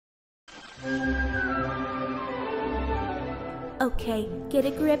Okay, get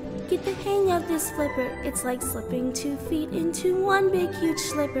a grip, get the hang of this flipper. It's like slipping 2 feet into one big huge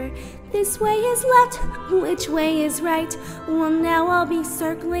slipper. This way is left, which way is right? Well, now I'll be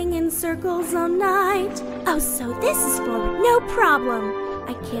circling in circles all night. Oh, so this is forward, no problem.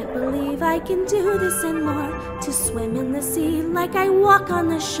 I can't believe I can do this and more. To swim in the sea like I walk on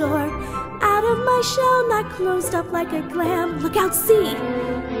the shore. Out of my shell, not closed up like a clam. Look out, see,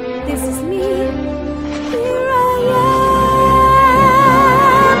 this is me. Here I am.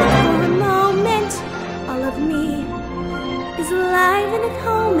 For a moment, all of me is alive and at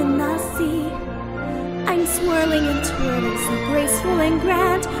home in the sea. I'm swirling and twirling, so graceful and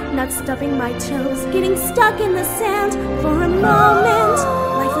grand. Not stubbing my toes, getting stuck in the sand. For a moment,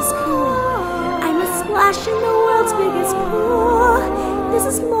 life is cool. I'm a splash in the world's biggest pool. This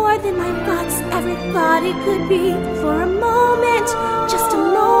is more than my thoughts ever thought it could be. For a moment, just a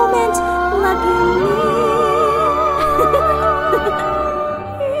moment, lucky me.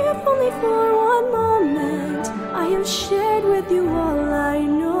 If only for one moment, I have shared with you all I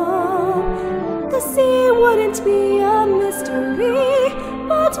know. The sea wouldn't be a mystery,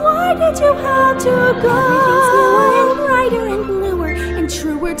 but why did you have to go? Everything's newer and brighter and bluer and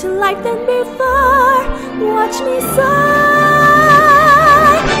truer to life than before. Watch me sigh.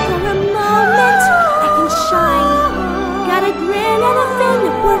 For a moment, I can shine. Got a grin and a fin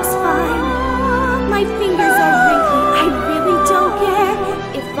that works fine. My fingers are wrinkly, I really don't care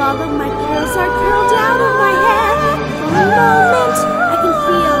if all of my curls are curled out of my hair. For a moment, I can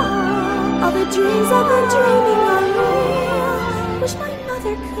feel all the dreams I've been dreaming are real. Wish my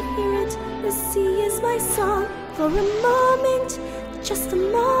mother could hear it. The sea is my song. For a moment, just a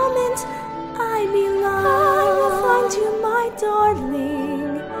moment, I belong. I will find you, my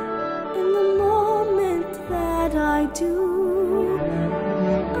darling, in the moment that I do.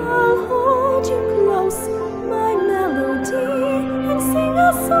 I'll hold you close, my melody, and sing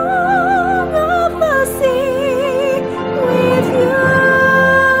a song of the sea with you.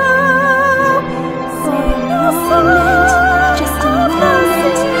 Sing a song.